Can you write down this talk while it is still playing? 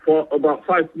For about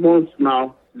 5 months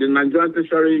now, the Nigerian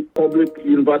Tertiary Public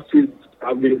Universities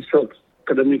have been shut.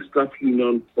 Academic Staff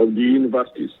Union of the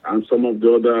universities and some of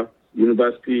the other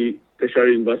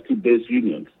tertiary university-based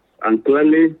unions. And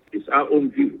clearly, it's our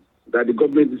own view that the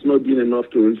government is not doing enough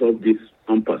to resolve this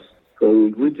impasse. So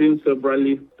we've written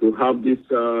severally to have this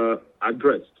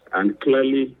addressed. And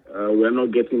clearly, we're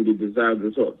not getting the desired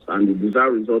results. And the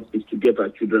desired result is to get our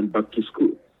children back to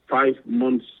school. 5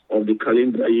 months of the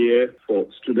calendar year for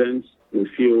students, we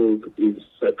feel is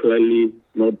clearly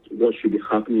not what should be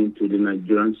happening to the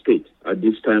Nigerian state at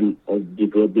this time of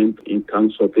development in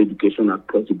terms of education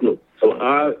across the globe. So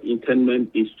our intent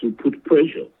is to put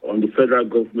pressure on the federal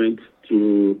government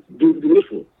to do the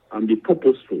needful and be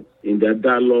purposeful in their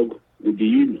dialogue with the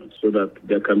unions so that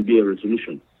there can be a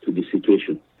resolution to the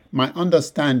situation. My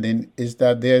understanding is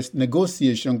that there's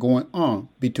negotiation going on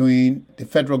between the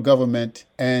federal government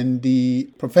and the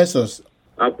professors.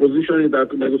 Our position is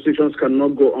that negotiations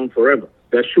cannot go on forever.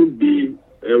 There should be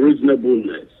a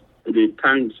reasonableness to the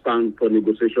time span for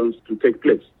negotiations to take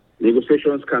place.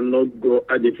 Negotiations cannot go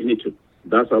ad infinitum.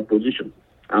 That's our position.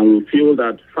 And we feel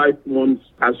that 5 months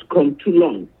has come too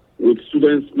long with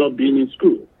students not being in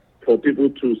school for people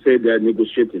to say they're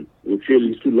negotiating. We feel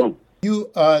it's too long.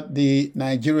 You are the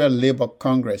Nigeria Labour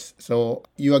Congress, so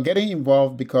you are getting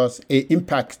involved because it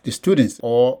impacts the students,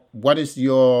 or what is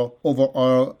your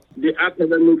overall? The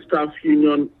Academic Staff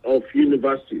Union of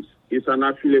Universities is an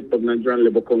affiliate of Nigerian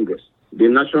Labour Congress. The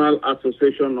National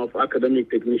Association of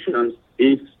Academic Technicians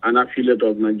is an affiliate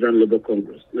of Nigerian Labour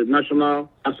Congress. The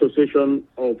National Association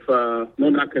of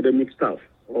Non-Academic Staff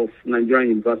of Nigerian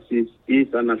Universities is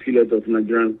an affiliate of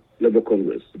Nigerian Labour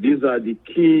Congress. These are the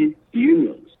key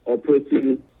unions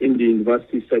operating in the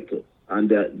university sector, and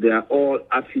they are all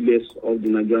affiliates of the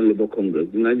Nigerian Labour Congress.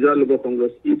 The Nigerian Labour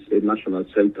Congress is a national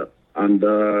center, and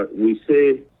we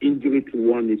say injury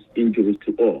to one is injury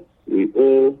to all. We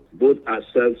owe both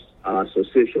ourselves, our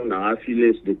association, our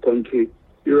affiliates, the country,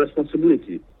 the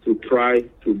responsibility to try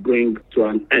to bring to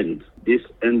an end this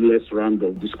endless round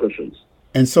of discussions.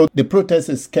 And so the protest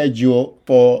is scheduled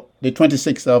for the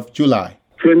 26th of July.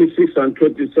 26th and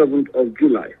 27th of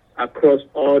July. Across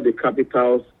all the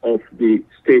capitals of the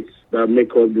states that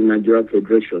make up the Nigerian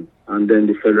Federation and then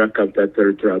the Federal Capital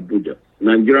Territory, Abuja.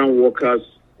 Nigerian workers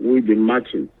will be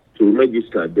marching to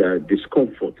register their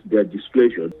discomfort, their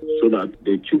displeasure, so that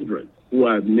the children who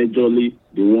are majorly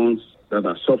the ones that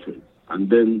are suffering,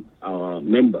 and then our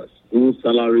members whose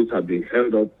salaries have been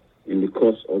held up in the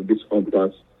course of this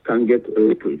impasse can get a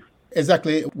reprieve.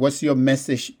 Exactly. What's your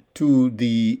message to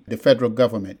the federal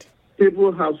government?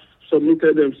 People have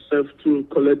submitted themselves to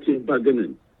collective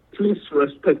bargaining. Please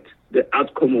respect the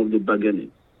outcome of the bargaining.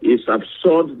 It's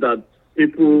absurd that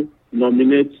people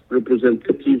nominate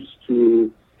representatives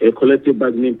to a collective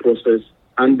bargaining process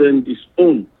and then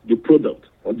disown the product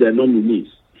of their nominees.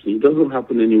 It doesn't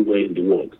happen anywhere in the world.